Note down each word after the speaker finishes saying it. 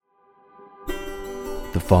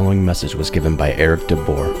The following message was given by Eric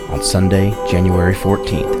DeBoer on Sunday, January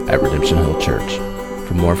 14th at Redemption Hill Church.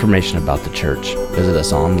 For more information about the church, visit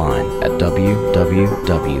us online at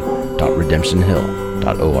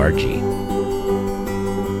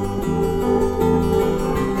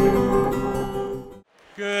www.redemptionhill.org.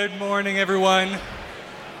 Good morning, everyone.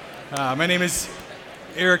 My name is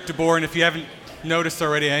Eric DeBoer, and if you haven't noticed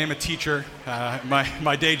already, I am a teacher.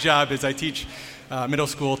 My day job is I teach middle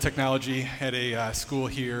school technology at a school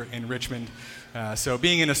here in Richmond. So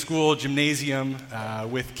being in a school gymnasium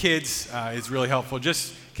with kids is really helpful.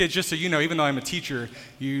 Just so you know, even though I'm a teacher,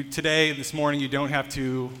 this morning, you don't have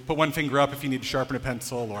to put one finger up if you need to sharpen a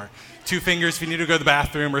pencil, or 2 fingers if you need to go to the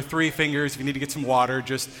bathroom, or 3 fingers if you need to get some water.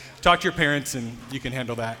 Just talk to your parents and you can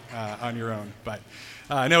handle that on your own. But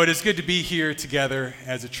no, it is good to be here together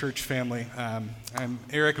as a church family. I'm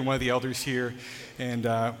Eric and one of the elders here, and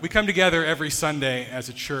we come together every Sunday as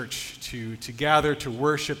a church to gather, to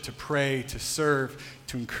worship, to pray, to serve,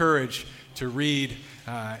 to encourage, to read,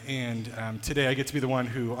 and today I get to be the one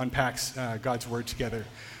who unpacks God's Word together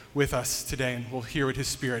with us today, and we'll hear what His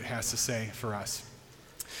Spirit has to say for us.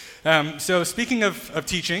 So speaking of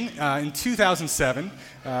teaching, in 2007,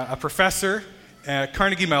 a professor at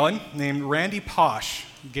Carnegie Mellon named Randy Pausch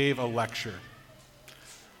gave a lecture.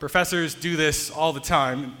 Professors do this all the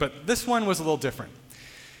time, but this one was a little different.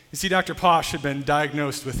 You see, Dr. Pausch had been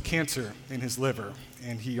diagnosed with cancer in his liver,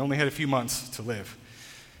 and he only had a few months to live.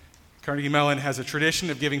 Carnegie Mellon has a tradition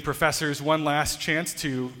of giving professors one last chance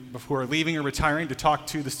before leaving or retiring, to talk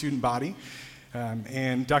to the student body.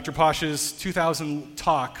 And Dr. Pausch's 2000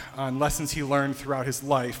 talk on lessons he learned throughout his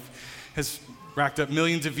life has racked up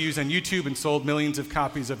millions of views on YouTube and sold millions of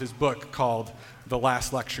copies of his book called The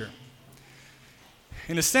Last Lecture.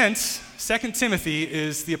 In a sense, 2 Timothy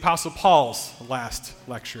is the Apostle Paul's last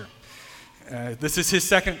lecture. This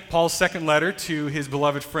is Paul's second letter to his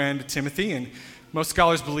beloved friend Timothy, and most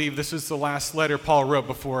scholars believe this was the last letter Paul wrote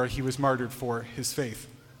before he was martyred for his faith.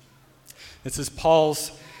 This is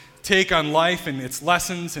Paul's take on life and its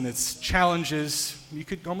lessons and its challenges. You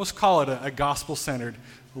could almost call it a gospel-centered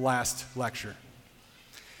last lecture.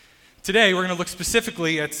 Today, we're going to look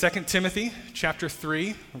specifically at 2 Timothy chapter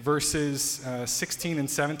 3, verses 16 and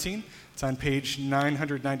 17. It's on page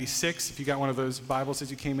 996 if you got one of those Bibles as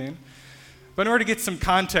you came in. But in order to get some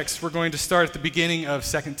context, we're going to start at the beginning of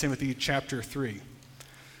 2 Timothy chapter 3.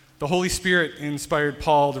 The Holy Spirit inspired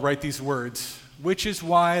Paul to write these words, which is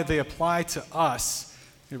why they apply to us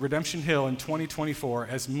at Redemption Hill in 2024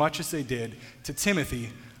 as much as they did to Timothy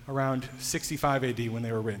around 65 AD when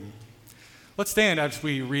they were written. Let's stand as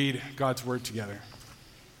we read God's Word together.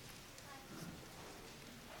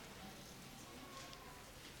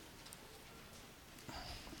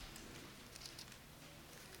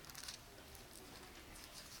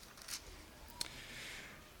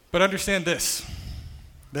 But understand this,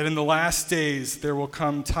 that in the last days there will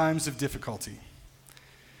come times of difficulty.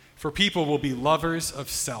 For people will be lovers of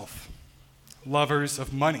self, lovers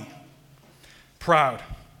of money, proud,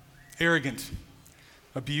 arrogant,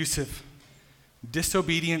 abusive,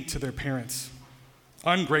 disobedient to their parents,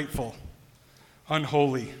 ungrateful,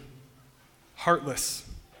 unholy, heartless,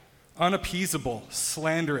 unappeasable,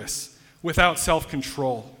 slanderous, without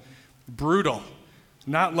self-control, brutal,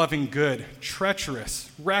 not loving good, treacherous,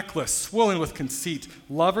 reckless, swollen with conceit,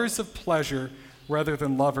 lovers of pleasure rather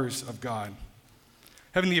than lovers of God,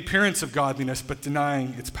 having the appearance of godliness but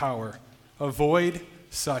denying its power. Avoid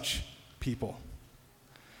such people.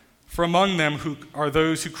 For among them are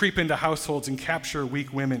those who creep into households and capture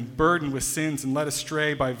weak women, burdened with sins and led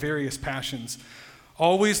astray by various passions,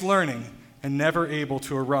 always learning and never able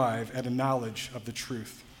to arrive at a knowledge of the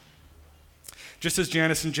truth. Just as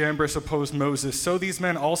Jannes and Jambres opposed Moses, so these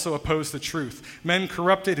men also oppose the truth, men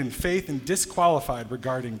corrupted in faith and disqualified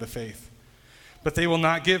regarding the faith. But they will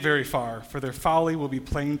not get very far, for their folly will be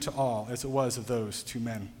plain to all, as it was of those 2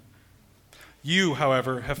 men. You,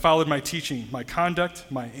 however, have followed my teaching, my conduct,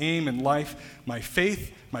 my aim in life, my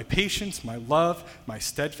faith, my patience, my love, my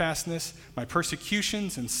steadfastness, my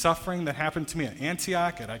persecutions and suffering that happened to me at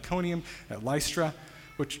Antioch, at Iconium, at Lystra,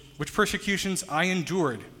 which persecutions I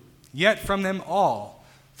endured. Yet from them all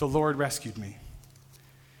the Lord rescued me.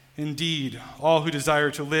 Indeed, all who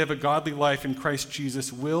desire to live a godly life in Christ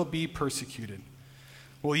Jesus will be persecuted,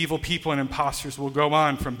 while evil people and impostors will go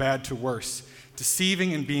on from bad to worse,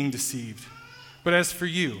 deceiving and being deceived. But as for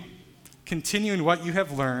you, continue in what you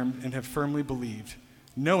have learned and have firmly believed,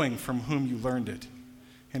 knowing from whom you learned it,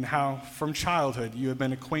 and how from childhood you have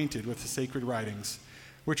been acquainted with the sacred writings,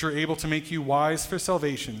 which are able to make you wise for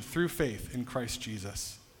salvation through faith in Christ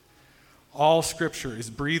Jesus. All Scripture is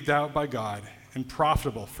breathed out by God and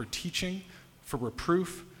profitable for teaching, for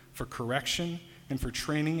reproof, for correction, and for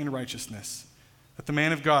training in righteousness, that the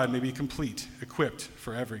man of God may be complete, equipped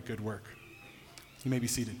for every good work. You may be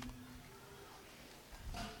seated.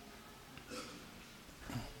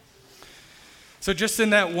 So just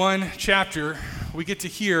in that one chapter, we get to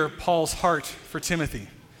hear Paul's heart for Timothy,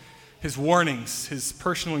 his warnings, his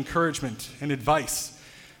personal encouragement and advice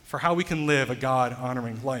for how we can live a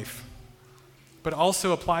God-honoring life. But it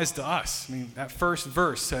also applies to us. I mean, that first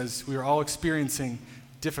verse says we are all experiencing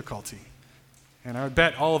difficulty. And I would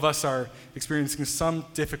bet all of us are experiencing some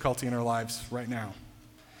difficulty in our lives right now.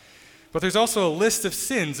 But there's also a list of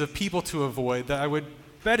sins of people to avoid that I would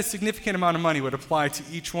bet a significant amount of money would apply to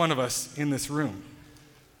each one of us in this room.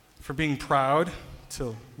 From being proud,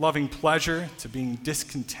 to loving pleasure, to being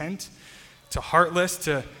discontent, to heartless,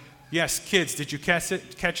 to, yes, kids, did you catch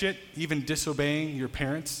it? Even disobeying your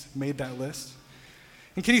parents made that list.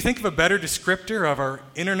 And can you think of a better descriptor of our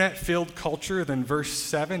internet-filled culture than verse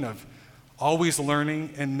 7 of always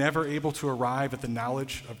learning and never able to arrive at the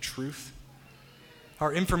knowledge of truth?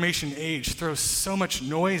 Our information age throws so much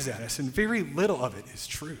noise at us, and very little of it is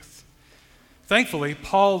truth. Thankfully,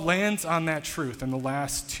 Paul lands on that truth in the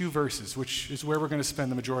last two verses, which is where we're going to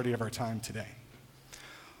spend the majority of our time today.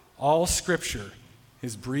 All Scripture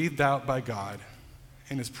is breathed out by God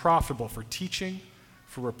and is profitable for teaching,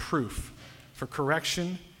 for reproof, for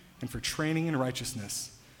correction, and for training in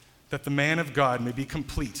righteousness, that the man of God may be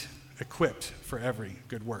complete, equipped for every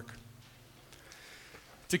good work.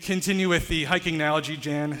 To continue with the hiking analogy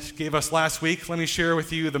Jan gave us last week, let me share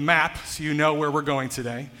with you the map so you know where we're going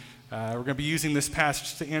today. We're going to be using this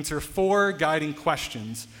passage to answer 4 guiding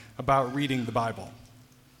questions about reading the Bible.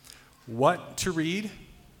 What to read,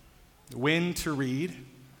 when to read,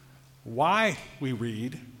 why we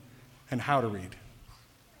read, and how to read.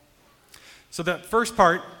 So that first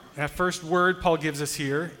part, that first word Paul gives us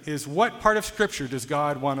here is, what part of Scripture does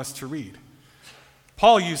God want us to read?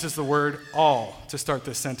 Paul uses the word all to start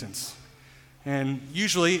this sentence. And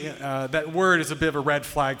usually that word is a bit of a red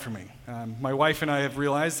flag for me. My wife and I have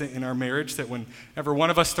realized that in our marriage that whenever one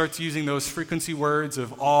of us starts using those frequency words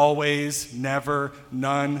of always, never,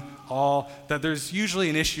 none, all, that there's usually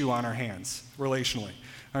an issue on our hands relationally.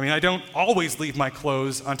 I mean, I don't always leave my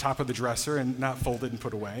clothes on top of the dresser and not folded and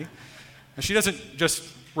put away. And she doesn't, just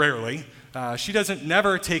rarely, she doesn't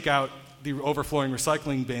never take out the overflowing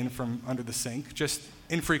recycling bin from under the sink, just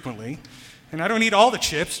infrequently. And I don't eat all the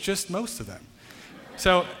chips, just most of them.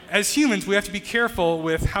 So as humans, we have to be careful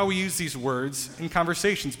with how we use these words in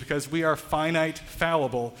conversations because we are finite,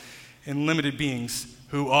 fallible, and limited beings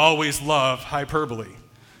who always love hyperbole.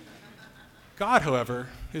 God, however,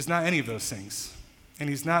 is not any of those things. And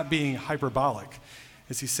he's not being hyperbolic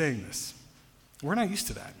as he's saying this. We're not used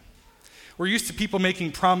to that. We're used to people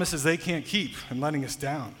making promises they can't keep and letting us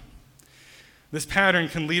down. This pattern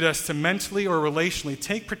can lead us to mentally or relationally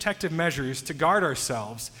take protective measures to guard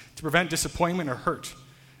ourselves to prevent disappointment or hurt,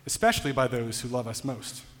 especially by those who love us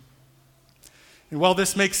most. And while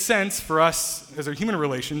this makes sense for us as our human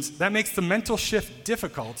relations, that makes the mental shift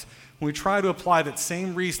difficult when we try to apply that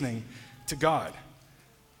same reasoning to God.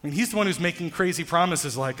 I mean, he's the one who's making crazy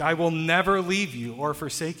promises like, I will never leave you or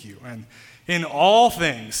forsake you. And in all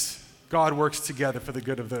things, God works together for the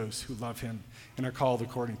good of those who love him and are called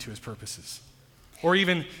according to his purposes. Or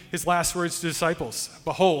even his last words to disciples,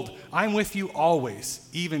 behold, I'm with you always,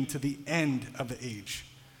 even to the end of the age.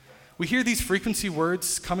 We hear these frequency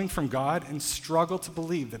words coming from God and struggle to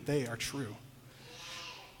believe that they are true.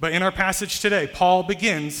 But in our passage today, Paul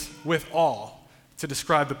begins with all to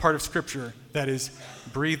describe the part of Scripture that is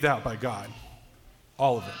breathed out by God.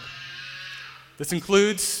 All of it. This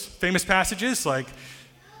includes famous passages like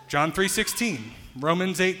John 3:16,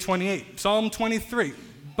 Romans 8:28, Psalm 23.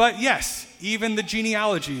 But yes, even the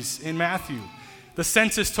genealogies in Matthew, the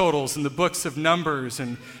census totals in the books of Numbers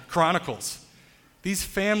and Chronicles. These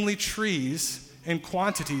family trees and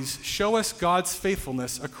quantities show us God's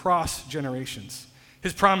faithfulness across generations,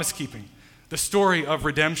 his promise keeping, the story of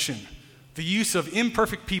redemption, the use of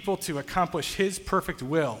imperfect people to accomplish his perfect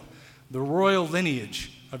will, the royal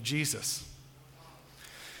lineage of Jesus.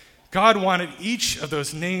 God wanted each of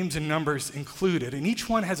those names and numbers included, and each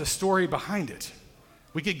one has a story behind it.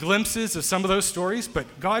 We get glimpses of some of those stories,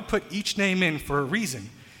 but God put each name in for a reason,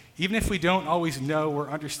 even if we don't always know or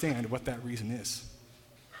understand what that reason is.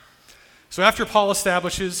 So after Paul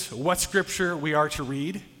establishes what Scripture we are to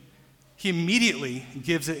read, he immediately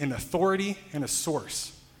gives it an authority and a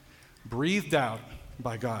source, breathed out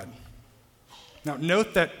by God. Now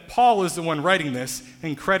note that Paul is the one writing this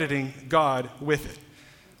and crediting God with it.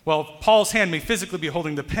 While Paul's hand may physically be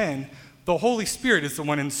holding the pen, the Holy Spirit is the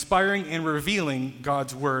one inspiring and revealing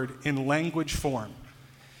God's word in language form.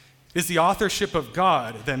 It is the authorship of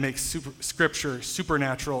God that makes Scripture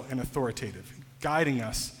supernatural and authoritative, guiding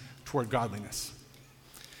us toward godliness.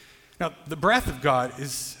 Now, the breath of God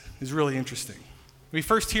is really interesting. We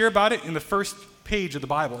first hear about it in the first page of the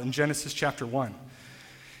Bible in Genesis chapter 1.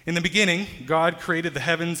 In the beginning, God created the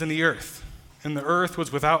heavens and the earth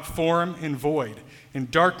was without form and void, and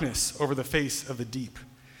darkness over the face of the deep.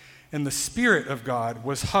 And the Spirit of God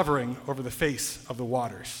was hovering over the face of the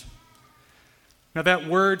waters. Now, that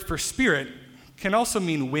word for spirit can also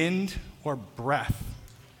mean wind or breath.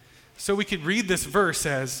 So we could read this verse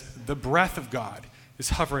as the breath of God is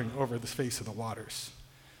hovering over the face of the waters.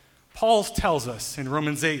 Paul tells us in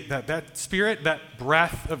Romans 8 that spirit, that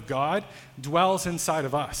breath of God, dwells inside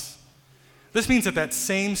of us. This means that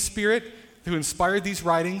same Spirit who inspired these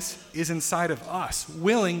writings is inside of us,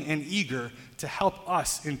 willing and eager to help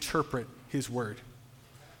us interpret his word.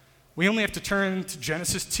 We only have to turn to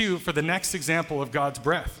Genesis 2 for the next example of God's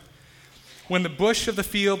breath. When the bush of the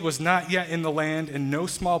field was not yet in the land, and no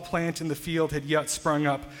small plant in the field had yet sprung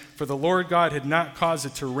up, for the Lord God had not caused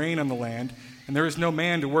it to rain on the land, and there was no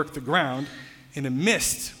man to work the ground, and a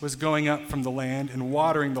mist was going up from the land and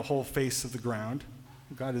watering the whole face of the ground.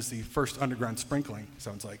 God is the first underground sprinkling,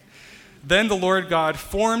 sounds like. Then the Lord God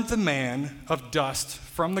formed the man of dust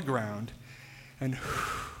from the ground and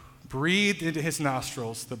breathed into his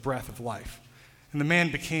nostrils the breath of life, and the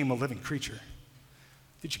man became a living creature.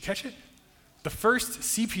 Did you catch it? The first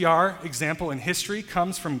CPR example in history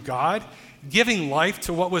comes from God giving life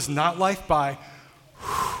to what was not life by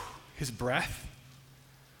his breath.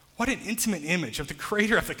 What an intimate image of the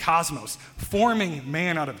creator of the cosmos, forming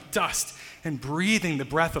man out of dust and breathing the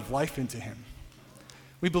breath of life into him.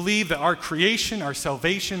 We believe that our creation, our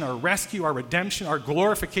salvation, our rescue, our redemption, our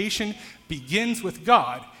glorification begins with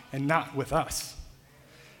God and not with us.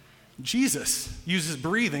 Jesus uses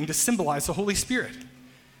breathing to symbolize the Holy Spirit.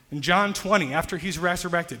 In John 20, after he's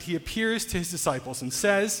resurrected, he appears to his disciples and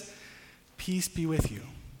says, "Peace be with you.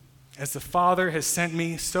 As the Father has sent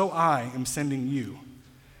me, so I am sending you."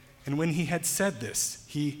 And when he had said this,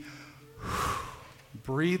 he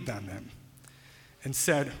breathed on them and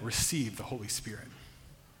said, "Receive the Holy Spirit."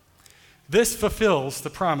 This fulfills the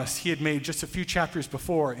promise he had made just a few chapters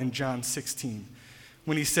before in John 16,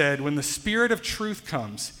 when he said, "When the Spirit of truth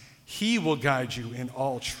comes, he will guide you in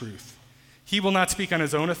all truth. He will not speak on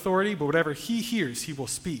his own authority, but whatever he hears, he will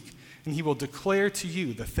speak, and he will declare to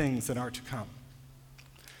you the things that are to come."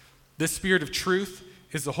 This Spirit of truth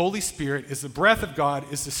is the Holy Spirit, is the breath of God,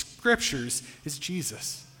 is the Scriptures, is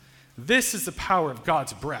Jesus. This is the power of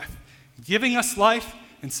God's breath, giving us life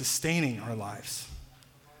and sustaining our lives.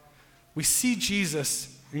 We see Jesus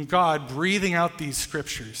and God breathing out these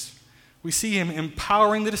Scriptures. We see him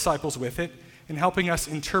empowering the disciples with it and helping us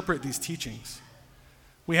interpret these teachings.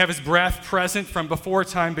 We have his breath present from before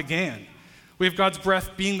time began. We have God's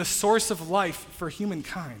breath being the source of life for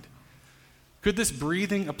humankind. Could this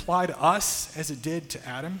breathing apply to us as it did to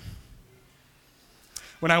Adam?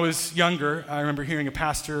 When I was younger, I remember hearing a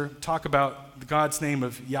pastor talk about God's name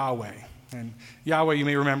of Yahweh. And Yahweh, you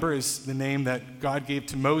may remember, is the name that God gave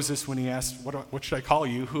to Moses when he asked, what should I call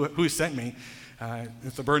you? Who sent me?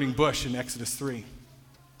 At the burning bush in Exodus 3.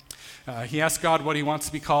 He asked God what he wants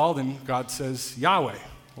to be called, and God says, Yahweh,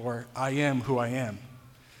 or I am who I am.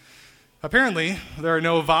 Apparently, there are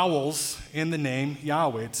no vowels in the name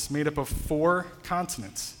Yahweh. It's made up of 4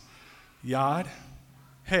 consonants. Yod,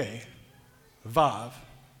 He, Vav,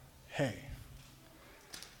 He.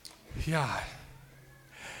 Yod,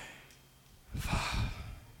 Vav,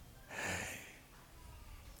 He.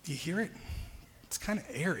 Do you hear it? It's kind of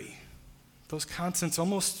airy. Those consonants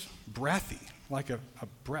almost breathy, like a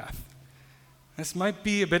breath. This might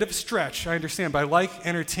be a bit of a stretch, I understand, but I like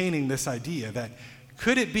entertaining this idea that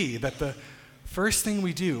could it be that the first thing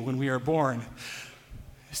we do when we are born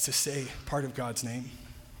is to say part of God's name?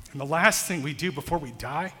 And the last thing we do before we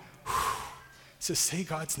die is to say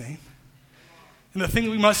God's name? And the thing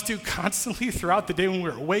we must do constantly throughout the day when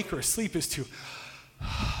we're awake or asleep is to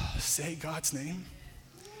say God's name?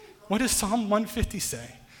 What does Psalm 150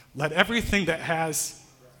 say? Let everything that has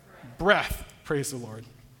breath praise the Lord.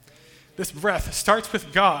 This breath starts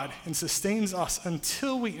with God and sustains us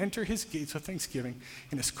until we enter his gates with thanksgiving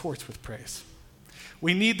and his courts with praise.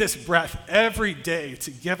 We need this breath every day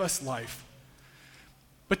to give us life.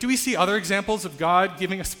 But do we see other examples of God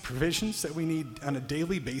giving us provisions that we need on a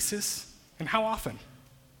daily basis? And how often?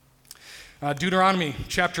 Deuteronomy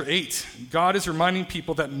chapter 8, God is reminding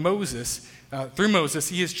people that through Moses,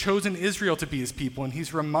 he has chosen Israel to be his people, and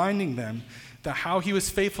he's reminding them that how he was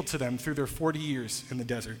faithful to them through their 40 years in the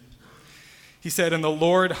desert. He said, "And the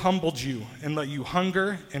Lord humbled you and let you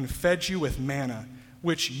hunger and fed you with manna,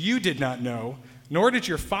 which you did not know, nor did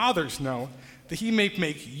your fathers know, that he may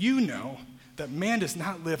make you know that man does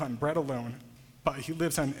not live on bread alone, but he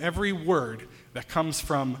lives on every word that comes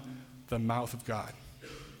from the mouth of God."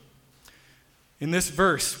 In this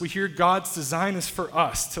verse, we hear God's design is for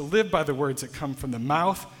us to live by the words that come from the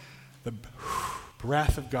mouth, the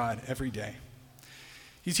breath of God every day.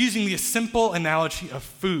 He's using the simple analogy of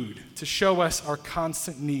food to show us our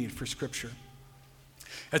constant need for Scripture.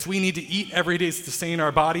 As we need to eat every day to sustain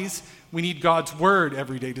our bodies, we need God's word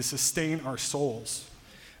every day to sustain our souls,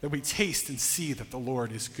 that we taste and see that the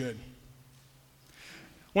Lord is good.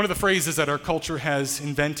 One of the phrases that our culture has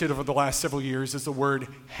invented over the last several years is the word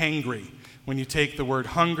hangry. When you take the word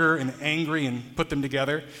hunger and angry and put them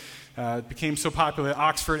together, it became so popular that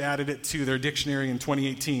Oxford added it to their dictionary in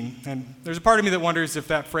 2018. And there's a part of me that wonders if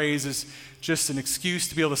that phrase is just an excuse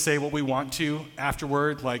to be able to say what we want to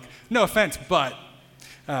afterward, like, no offense, but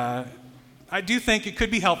I do think it could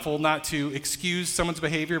be helpful not to excuse someone's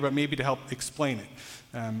behavior, but maybe to help explain it.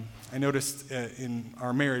 I noticed in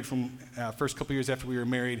our marriage, from first couple years after we were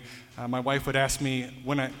married, my wife would ask me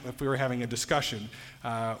if we were having a discussion,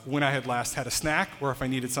 when I had last had a snack or if I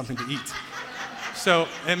needed something to eat. So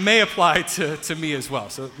it may apply to me as well,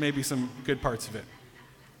 so maybe some good parts of it.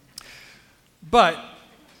 But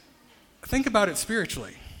think about it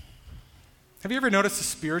spiritually. Have you ever noticed a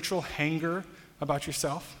spiritual hanger about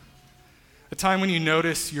yourself? A time when you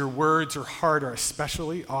notice your words or heart are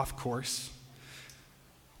especially off course?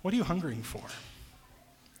 What are you hungering for?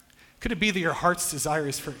 Could it be that your heart's desire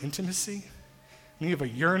is for intimacy? And you have a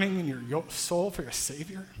yearning in your soul for a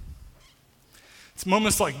Savior? It's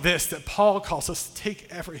moments like this that Paul calls us to take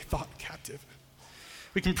every thought captive.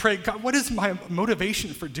 We can pray, God, what is my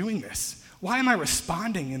motivation for doing this? Why am I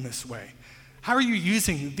responding in this way? How are you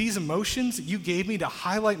using these emotions that you gave me to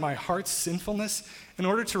highlight my heart's sinfulness in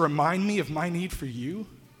order to remind me of my need for you?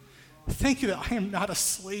 Thank you that I am not a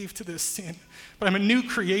slave to this sin, but I'm a new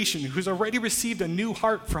creation who's already received a new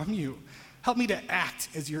heart from you. Help me to act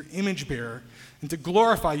as your image bearer and to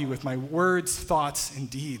glorify you with my words, thoughts, and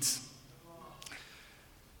deeds.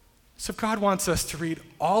 So if God wants us to read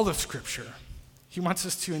all of Scripture, he wants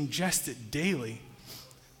us to ingest it daily,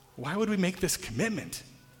 why would we make this commitment?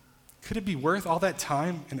 Could it be worth all that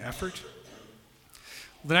time and effort?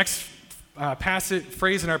 The next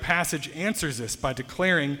phrase in our passage answers this by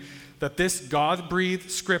declaring that this God-breathed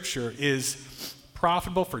Scripture is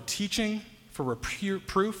profitable for teaching, for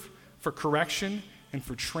reproof, for correction, and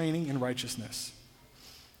for training in righteousness.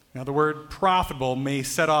 Now, the word profitable may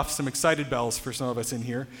set off some excited bells for some of us in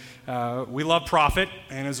here. We love profit,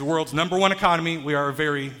 and as the world's number one economy, we are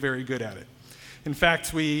very, very good at it. In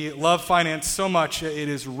fact, we love finance so much it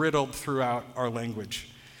is riddled throughout our language.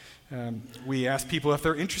 We ask people if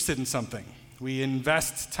they're interested in something. We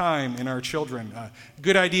invest time in our children. A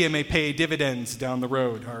good idea may pay dividends down the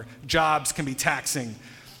road. Our jobs can be taxing.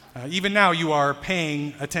 Even now, you are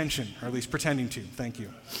paying attention, or at least pretending to. Thank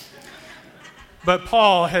you. But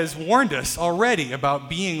Paul has warned us already about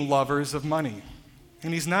being lovers of money.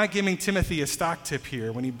 And he's not giving Timothy a stock tip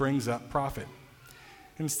here when he brings up profit.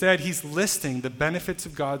 Instead, he's listing the benefits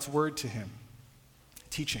of God's word to him.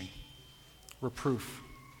 Teaching, reproof,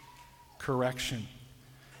 correction,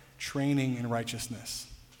 training in righteousness.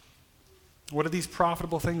 What do these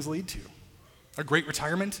profitable things lead to? A great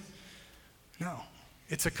retirement? No.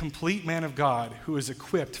 It's a complete man of God who is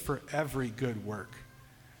equipped for every good work.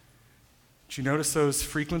 Did you notice those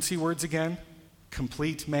frequency words again?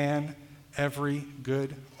 Complete man, every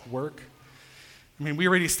good work. I mean, we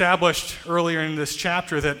already established earlier in this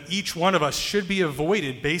chapter that each one of us should be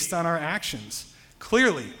avoided based on our actions.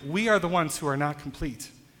 Clearly, we are the ones who are not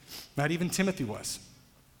complete. Not even Timothy was.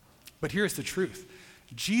 But here's the truth.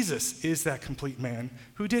 Jesus is that complete man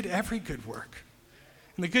who did every good work.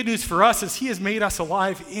 And the good news for us is he has made us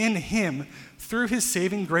alive in him through his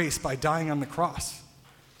saving grace by dying on the cross.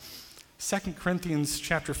 2 Corinthians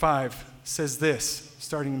chapter 5 says this,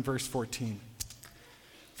 starting in verse 14.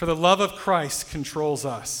 For the love of Christ controls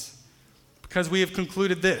us, because we have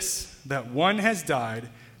concluded this, that one has died,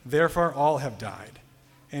 therefore all have died.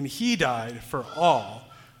 And he died for all,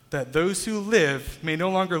 that those who live may no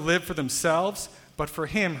longer live for themselves, but for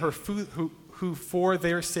him who for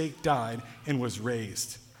their sake died and was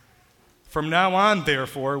raised. From now on,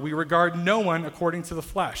 therefore, we regard no one according to the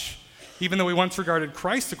flesh. Even though we once regarded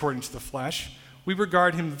Christ according to the flesh, we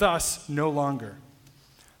regard him thus no longer.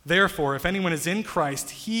 Therefore, if anyone is in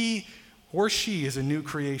Christ, he or she is a new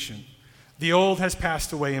creation. The old has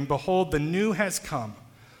passed away, and behold, the new has come.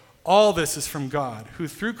 All this is from God, who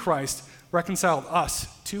through Christ reconciled us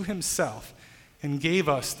to himself and gave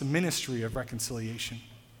us the ministry of reconciliation.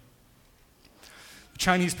 The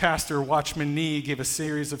Chinese pastor Watchman Nee gave a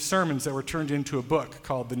series of sermons that were turned into a book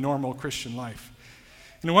called The Normal Christian Life.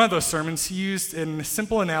 In one of those sermons, he used a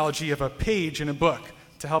simple analogy of a page in a book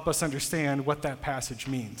to help us understand what that passage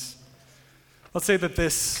means. Let's say that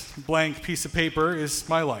this blank piece of paper is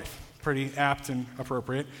my life. Pretty apt and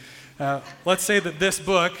appropriate. Let's say that this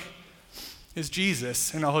book is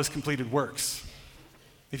Jesus and all his completed works.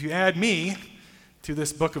 If you add me to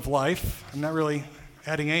this book of life, I'm not really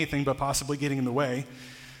adding anything but possibly getting in the way,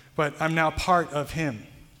 but I'm now part of him.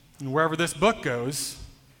 And wherever this book goes,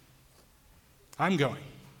 I'm going.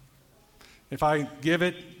 If I give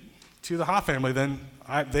it to the Ha family, then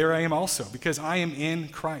there I am also, because I am in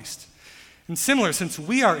Christ. And similar, since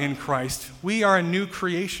we are in Christ, we are a new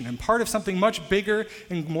creation and part of something much bigger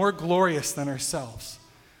and more glorious than ourselves.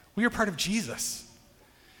 We are part of Jesus.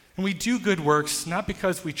 And we do good works not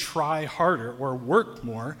because we try harder or work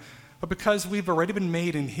more, but because we've already been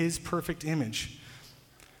made in his perfect image.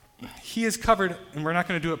 He has covered, and we're not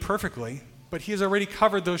going to do it perfectly, but he has already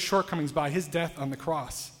covered those shortcomings by his death on the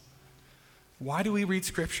cross. Why do we read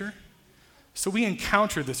Scripture? So we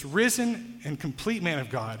encounter this risen and complete man of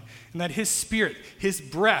God, and that his spirit, his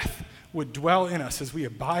breath, would dwell in us as we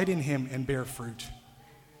abide in him and bear fruit.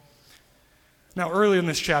 Now, earlier in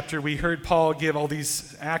this chapter, we heard Paul give all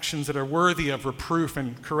these actions that are worthy of reproof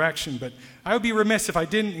and correction, but I would be remiss if I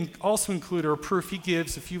didn't also include a reproof he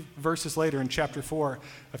gives a few verses later in chapter 4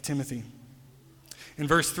 of Timothy. In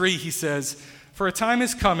verse 3, he says, "For a time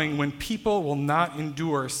is coming when people will not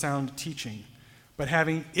endure sound teaching, but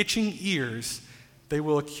having itching ears, they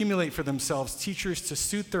will accumulate for themselves teachers to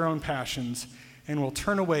suit their own passions and will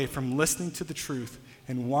turn away from listening to the truth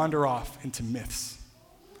and wander off into myths."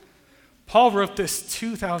 Paul wrote this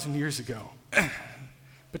 2,000 years ago.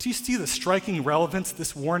 But do you see the striking relevance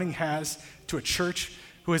this warning has to a church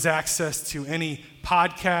who has access to any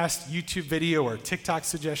podcast, YouTube video, or TikTok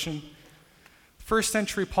suggestion? First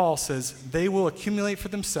century Paul says they will accumulate for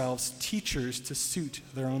themselves teachers to suit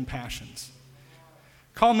their own passions.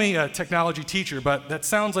 Call me a technology teacher, but that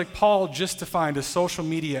sounds like Paul just defined a social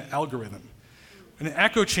media algorithm, an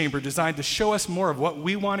echo chamber designed to show us more of what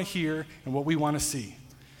we want to hear and what we want to see.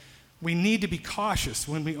 We need to be cautious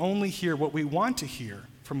when we only hear what we want to hear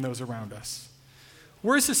from those around us.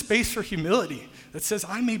 Where is the space for humility that says,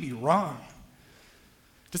 I may be wrong?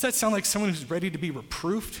 Does that sound like someone who's ready to be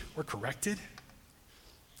reproofed or corrected?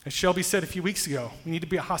 As Shelby said a few weeks ago, we need to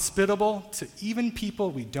be hospitable to even people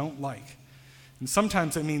we don't like. And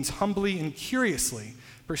sometimes that means humbly and curiously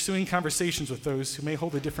pursuing conversations with those who may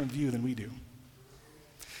hold a different view than we do.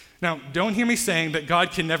 Now, don't hear me saying that God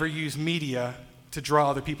can never use media to draw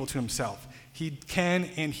other people to himself. He can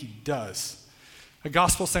and he does. A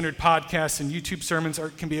gospel-centered podcast and YouTube sermons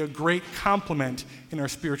can be a great complement in our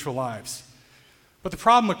spiritual lives. But the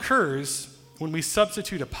problem occurs when we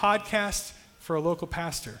substitute a podcast for a local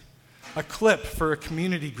pastor, a clip for a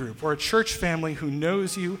community group, or a church family who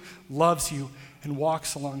knows you, loves you, and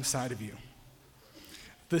walks alongside of you.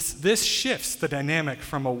 This shifts the dynamic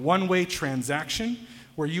from a one-way transaction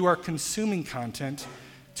where you are consuming content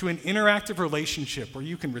to an interactive relationship where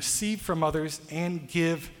you can receive from others and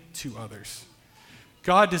give to others.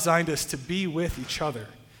 God designed us to be with each other.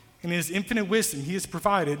 And in his infinite wisdom, he has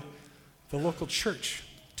provided the local church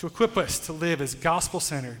to equip us to live as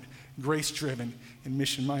gospel-centered, grace-driven, and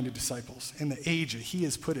mission-minded disciples in the age that he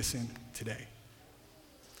has put us in today.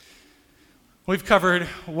 We've covered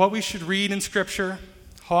what we should read in Scripture,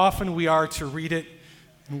 how often we are to read it,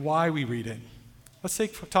 and why we read it. Let's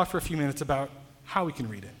talk for a few minutes about how we can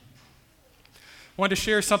read it. I wanted to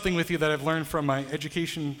share something with you that I've learned from my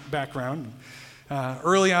education background.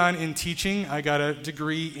 Early on in teaching, I got a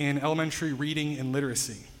degree in elementary reading and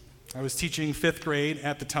literacy. I was teaching 5th grade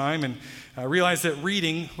at the time and realized that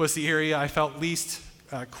reading was the area I felt least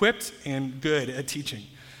equipped and good at teaching.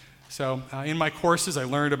 So in my courses, I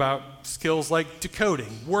learned about skills like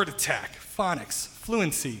decoding, word attack, phonics,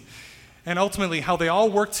 fluency, and ultimately how they all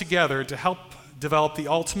work together to help develop the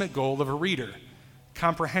ultimate goal of a reader,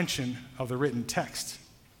 comprehension of the written text.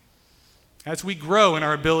 As we grow in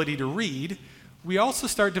our ability to read, we also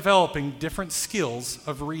start developing different skills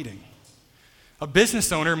of reading. A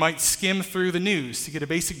business owner might skim through the news to get a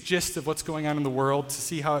basic gist of what's going on in the world to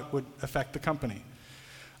see how it would affect the company.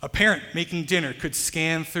 A parent making dinner could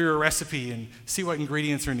scan through a recipe and see what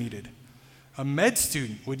ingredients are needed. A med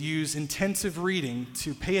student would use intensive reading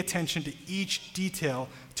to pay attention to each detail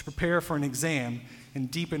to prepare for an exam and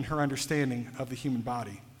deepen her understanding of the human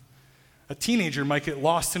body. A teenager might get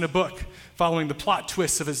lost in a book following the plot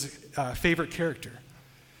twists of his favorite character.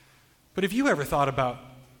 But have you ever thought about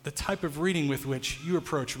the type of reading with which you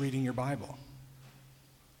approach reading your Bible.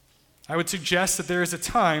 I would suggest that there is a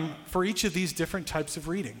time for each of these different types of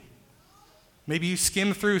reading. Maybe you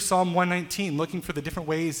skim through Psalm 119 looking for the different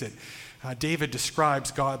ways that David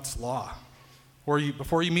describes God's law. Or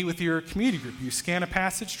before you meet with your community group, you scan a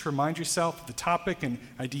passage to remind yourself of the topic and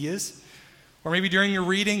ideas. Or maybe during your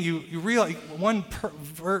reading, you realize one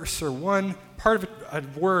verse or one part of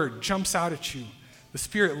a word jumps out at you. The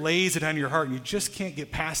Spirit lays it on your heart, and you just can't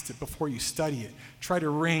get past it before you study it. Try to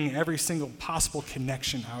wring every single possible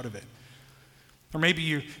connection out of it. Or maybe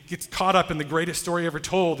you get caught up in the greatest story ever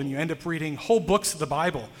told, and you end up reading whole books of the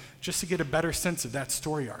Bible just to get a better sense of that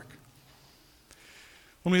story arc.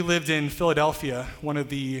 When we lived in Philadelphia, one of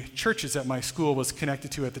the churches that my school was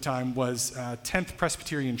connected to at the time was 10th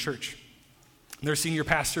Presbyterian Church. Their senior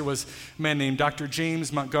pastor was a man named Dr.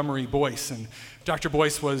 James Montgomery Boyce, and Dr.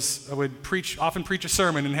 Boyce would often preach a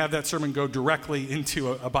sermon and have that sermon go directly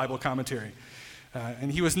into a Bible commentary.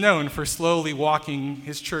 And he was known for slowly walking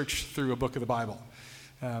his church through a book of the Bible.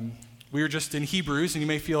 We were just in Hebrews, and you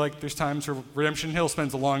may feel like there's times where Redemption Hill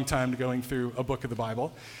spends a long time going through a book of the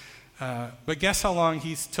Bible. But guess how long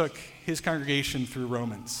he took his congregation through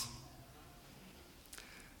Romans?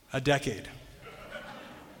 A decade.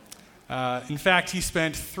 In fact, he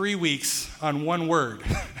spent 3 weeks on one word,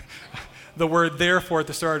 the word therefore at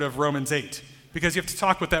the start of Romans 8, because you have to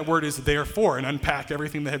talk what that word is therefore and unpack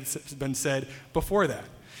everything that had been said before that.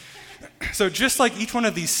 So just like each one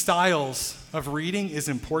of these styles of reading is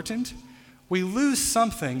important, we lose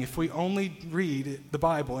something if we only read the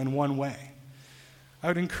Bible in one way. I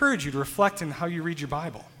would encourage you to reflect on how you read your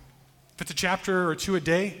Bible. If it's a chapter or two a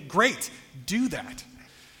day, great, do that.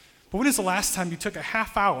 But when is the last time you took a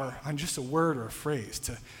half hour on just a word or a phrase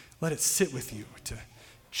to let it sit with you, to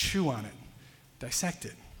chew on it, dissect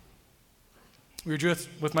it? We were just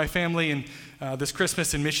with my family this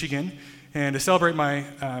Christmas in Michigan, and to celebrate my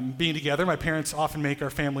being together, my parents often make our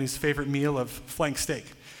family's favorite meal of flank steak.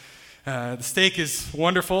 The steak is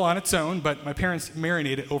wonderful on its own, but my parents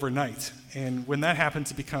marinate it overnight, and when that happens,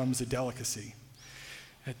 it becomes a delicacy.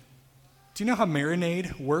 Do you know how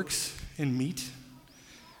marinade works in meat?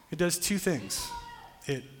 It does two things.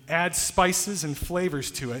 It adds spices and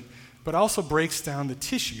flavors to it, but also breaks down the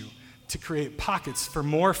tissue to create pockets for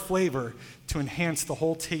more flavor to enhance the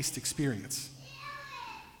whole taste experience.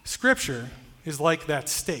 Scripture is like that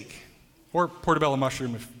steak, or portobello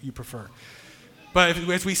mushroom if you prefer. But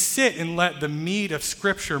as we sit and let the meat of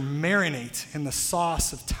Scripture marinate in the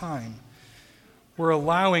sauce of time, we're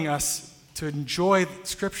allowing us to enjoy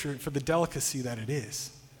Scripture for the delicacy that it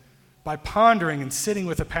is. By pondering and sitting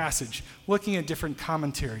with a passage, looking at different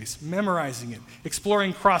commentaries, memorizing it,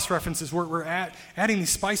 exploring cross-references, we're adding these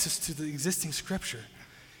spices to the existing Scripture.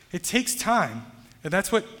 It takes time, and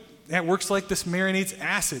that works like this marinates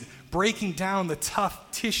acid, breaking down the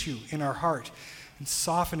tough tissue in our heart and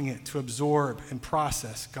softening it to absorb and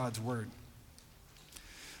process God's Word.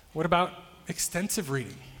 What about extensive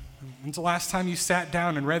reading? When's the last time you sat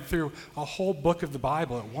down and read through a whole book of the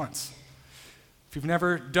Bible at once? If you've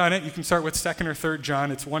never done it, you can start with 2nd or 3rd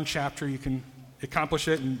John. It's one chapter. You can accomplish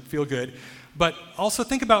it and feel good. But also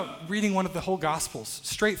think about reading one of the whole Gospels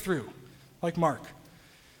straight through, like Mark,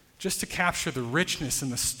 just to capture the richness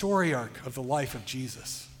and the story arc of the life of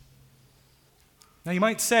Jesus. Now you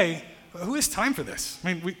might say, who has time for this?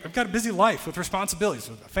 I mean, I've got a busy life with responsibilities,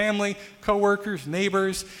 with a family, coworkers,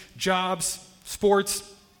 neighbors, jobs,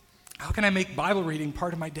 sports. How can I make Bible reading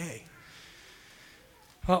part of my day?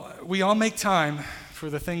 Well, we all make time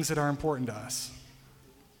for the things that are important to us.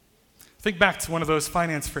 Think back to one of those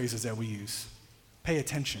finance phrases that we use. Pay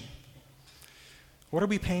attention. What are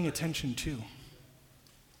we paying attention to?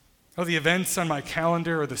 Are the events on my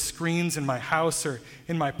calendar or the screens in my house or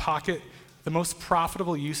in my pocket the most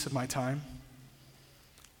profitable use of my time?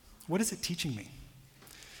 What is it teaching me?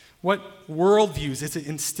 What worldviews is it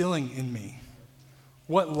instilling in me?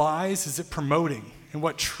 What lies is it promoting? And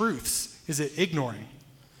what truths is it ignoring?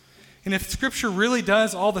 And if Scripture really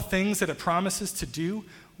does all the things that it promises to do,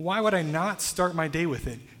 why would I not start my day with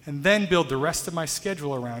it and then build the rest of my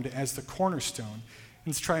schedule around it as the cornerstone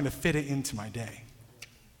and trying to fit it into my day?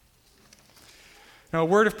 Now, a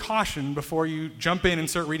word of caution before you jump in and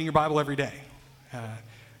start reading your Bible every day.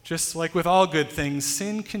 Just like with all good things,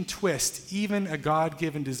 sin can twist even a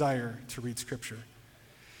God-given desire to read Scripture.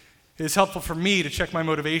 It is helpful for me to check my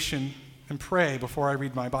motivation and pray before I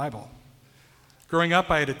read my Bible. Growing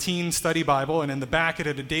up, I had a teen study Bible, and in the back it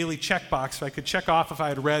had a daily checkbox so I could check off if I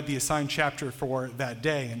had read the assigned chapter for that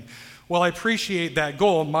day. And while I appreciate that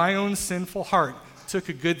goal, my own sinful heart took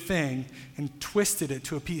a good thing and twisted it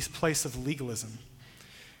to a place of legalism.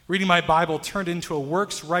 Reading my Bible turned into a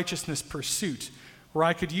works righteousness pursuit where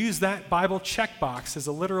I could use that Bible checkbox as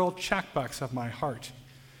a literal checkbox of my heart.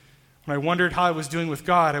 When I wondered how I was doing with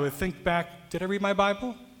God, I would think back, did I read my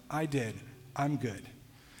Bible? I did. I'm good.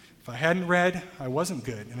 If I hadn't read, I wasn't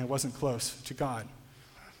good and I wasn't close to God.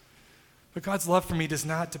 But God's love for me does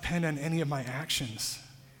not depend on any of my actions.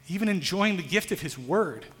 Even enjoying the gift of his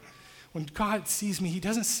word. When God sees me, he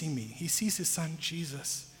doesn't see me. He sees his son,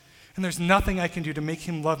 Jesus. And there's nothing I can do to make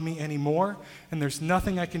him love me any more, and there's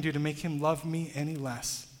nothing I can do to make him love me any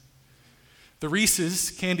less. The Reese's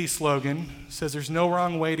candy slogan says there's no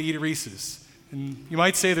wrong way to eat a Reese's. And you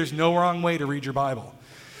might say there's no wrong way to read your Bible.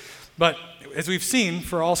 But as we've seen,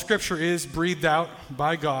 for all Scripture is breathed out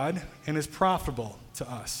by God and is profitable to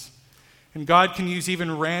us. And God can use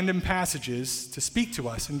even random passages to speak to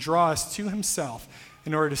us and draw us to himself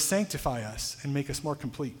in order to sanctify us and make us more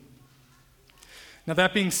complete. Now,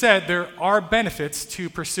 that being said, there are benefits to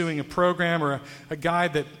pursuing a program or a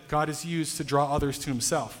guide that God has used to draw others to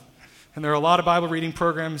himself. And there are a lot of Bible reading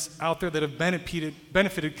programs out there that have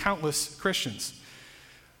benefited countless Christians.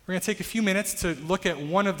 We're going to take a few minutes to look at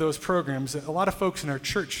one of those programs that a lot of folks in our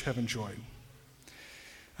church have enjoyed.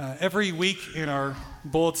 Every week in our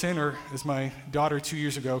bulletin, or as my daughter 2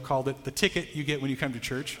 years ago called it, the ticket you get when you come to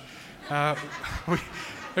church,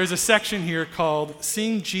 there's a section here called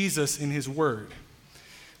Seeing Jesus in His Word,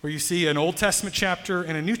 where you see an Old Testament chapter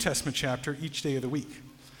and a New Testament chapter each day of the week.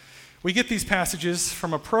 We get these passages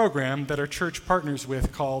from a program that our church partners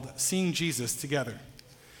with called Seeing Jesus Together,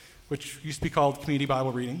 which used to be called Community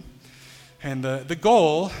Bible Reading. And the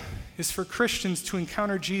goal is for Christians to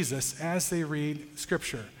encounter Jesus as they read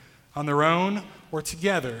Scripture, on their own or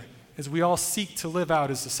together, as we all seek to live out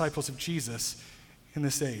as disciples of Jesus in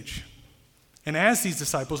this age. And as these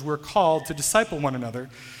disciples, we're called to disciple one another,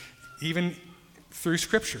 even through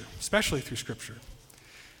Scripture, especially through Scripture.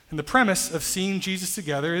 And the premise of Seeing Jesus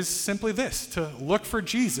Together is simply this: to look for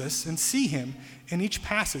Jesus and see him in each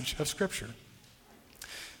passage of Scripture.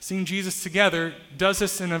 Seeing Jesus Together does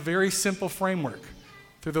this in a very simple framework,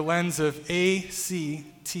 through the lens of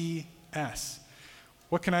ACTS.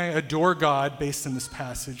 What can I adore God based on this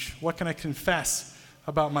passage? What can I confess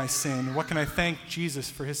about my sin? What can I thank Jesus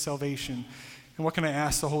for his salvation? And what can I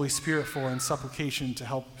ask the Holy Spirit for in supplication to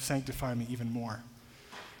help sanctify me even more?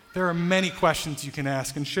 There are many questions you can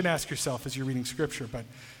ask and should ask yourself as you're reading Scripture, but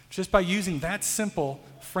just by using that simple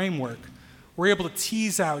framework, we're able to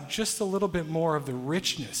tease out just a little bit more of the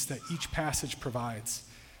richness that each passage provides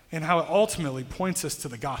and how it ultimately points us to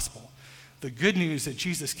the gospel, the good news that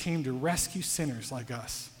Jesus came to rescue sinners like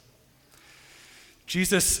us.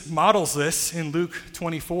 Jesus models this in Luke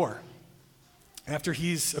 24. After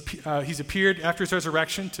he's appeared after his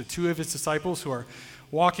resurrection to two of his disciples who are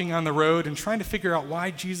walking on the road and trying to figure out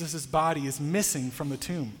why Jesus' body is missing from the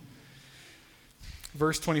tomb.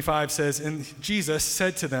 Verse 25 says, "And Jesus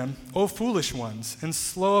said to them, 'O foolish ones, and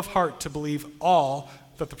slow of heart to believe all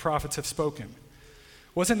that the prophets have spoken.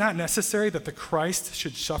 Was it not necessary that the Christ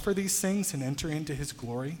should suffer these things and enter into his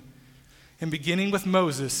glory?' And beginning with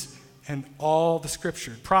Moses and all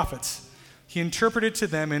the prophets, he interpreted to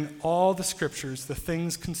them in all the Scriptures the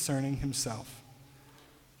things concerning himself."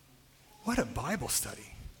 What a Bible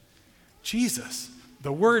study. Jesus,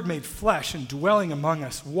 the Word made flesh and dwelling among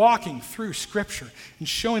us, walking through Scripture and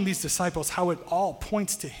showing these disciples how it all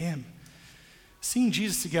points to him. Seeing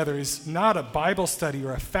Jesus Together is not a Bible study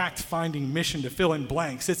or a fact-finding mission to fill in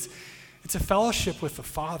blanks. It's a fellowship with the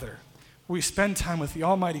Father, where we spend time with the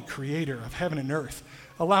Almighty Creator of heaven and earth,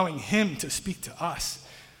 allowing him to speak to us,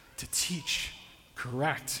 to teach,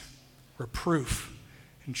 correct, reproof,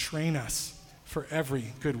 and train us for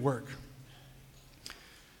every good work.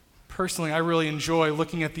 Personally, I really enjoy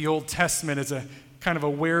looking at the Old Testament as a kind of a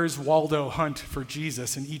Where's Waldo hunt for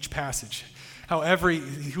Jesus in each passage. How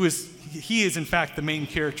he is in fact the main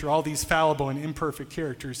character. All these fallible and imperfect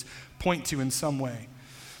characters point to in some way.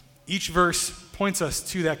 Each verse points us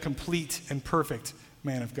to that complete and perfect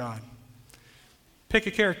man of God. Pick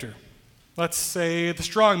a character. Let's say the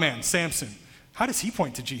strong man, Samson. How does he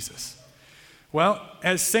point to Jesus? Well,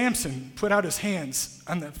 as Samson put out his hands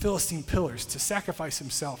on the Philistine pillars to sacrifice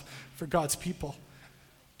himself for God's people,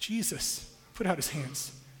 Jesus put out his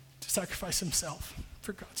hands to sacrifice himself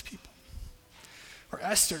for God's people. Or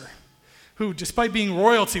Esther, who, despite being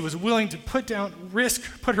royalty, was willing to put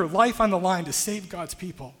her life on the line to save God's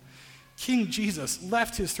people. King Jesus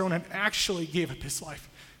left his throne and actually gave up his life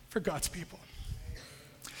for God's people.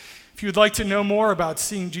 If you would like to know more about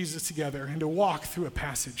Seeing Jesus Together and to walk through a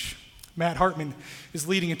passage, Matt Hartman is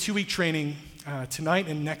leading a 2-week training tonight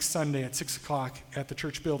and next Sunday at 6 o'clock at the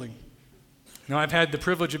church building. I've had the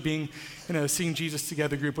privilege of being in a Seeing Jesus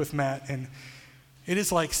Together group with Matt, and it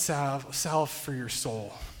is like salve for your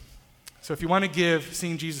soul. So if you want to give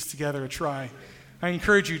Seeing Jesus Together a try, I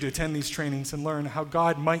encourage you to attend these trainings and learn how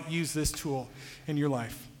God might use this tool in your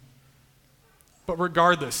life. But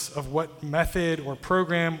regardless of what method or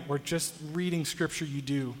program or just reading scripture you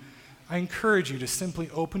do, I encourage you to simply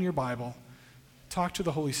open your Bible, talk to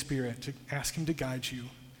the Holy Spirit, to ask him to guide you,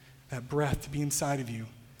 that breath to be inside of you,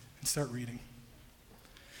 and start reading.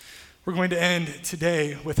 We're going to end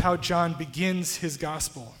today with how John begins his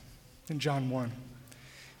gospel in John 1.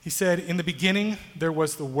 He said, "In the beginning there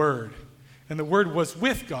was the Word, and the Word was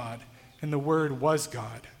with God, and the Word was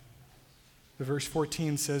God." The verse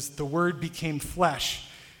 14 says, "The Word became flesh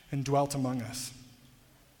and dwelt among us."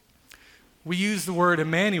 We use the word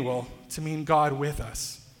Emmanuel to mean God with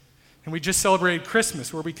us. And we just celebrated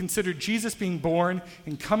Christmas, where we considered Jesus being born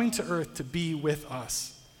and coming to earth to be with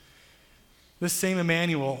us. This same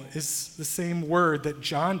Emmanuel is the same word that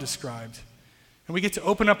John described. And we get to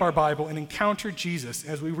open up our Bible and encounter Jesus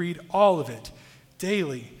as we read all of it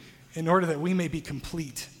daily in order that we may be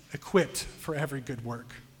complete, equipped for every good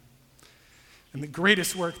work. And the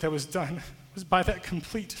greatest work that was done was by that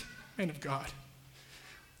complete man of God,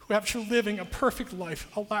 who after living a perfect life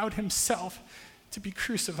allowed himself to be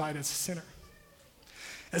crucified as a sinner.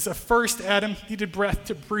 As the first Adam needed breath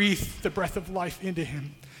to breathe the breath of life into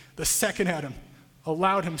him, the second Adam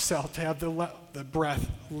allowed himself to have the breath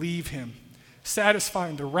leave him,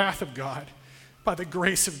 satisfying the wrath of God by the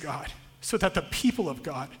grace of God, so that the people of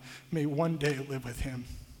God may one day live with him.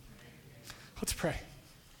 Let's pray.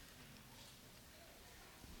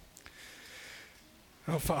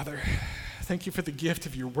 Oh, Father, thank you for the gift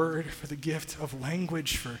of your word, for the gift of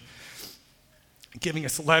language, for giving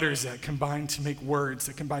us letters that combine to make words,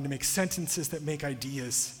 that combine to make sentences that make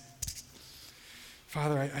ideas.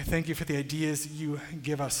 Father, I thank you for the ideas that you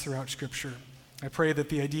give us throughout Scripture. I pray that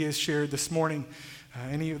the ideas shared this morning,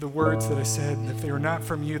 any of the words that I said, if they were not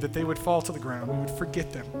from you, that they would fall to the ground. We would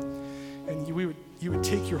forget them. And you would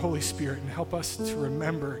take your Holy Spirit and help us to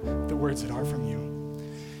remember the words that are from you.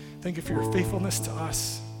 Thank you for your faithfulness to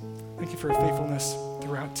us. Thank you for your faithfulness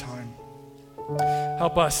throughout time.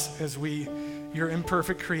 Help us as we, your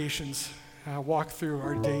imperfect creations, walk through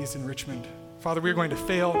our days in Richmond. Father, we are going to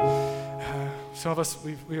fail. Some of us,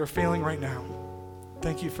 we are failing right now.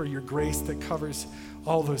 Thank you for your grace that covers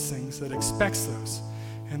all those things, that expects those,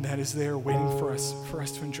 and that is there waiting for us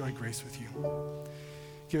to enjoy grace with you.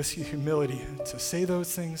 Give us the humility to say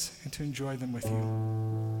those things and to enjoy them with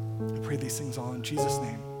you. I pray these things all in Jesus'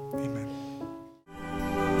 name. Amen.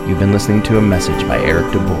 You've been listening to a message by Eric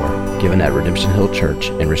DeBoer, given at Redemption Hill Church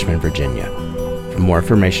in Richmond, Virginia. For more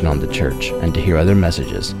information on the church and to hear other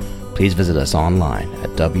messages, please visit us online at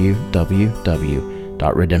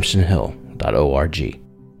www.redemptionhill.org.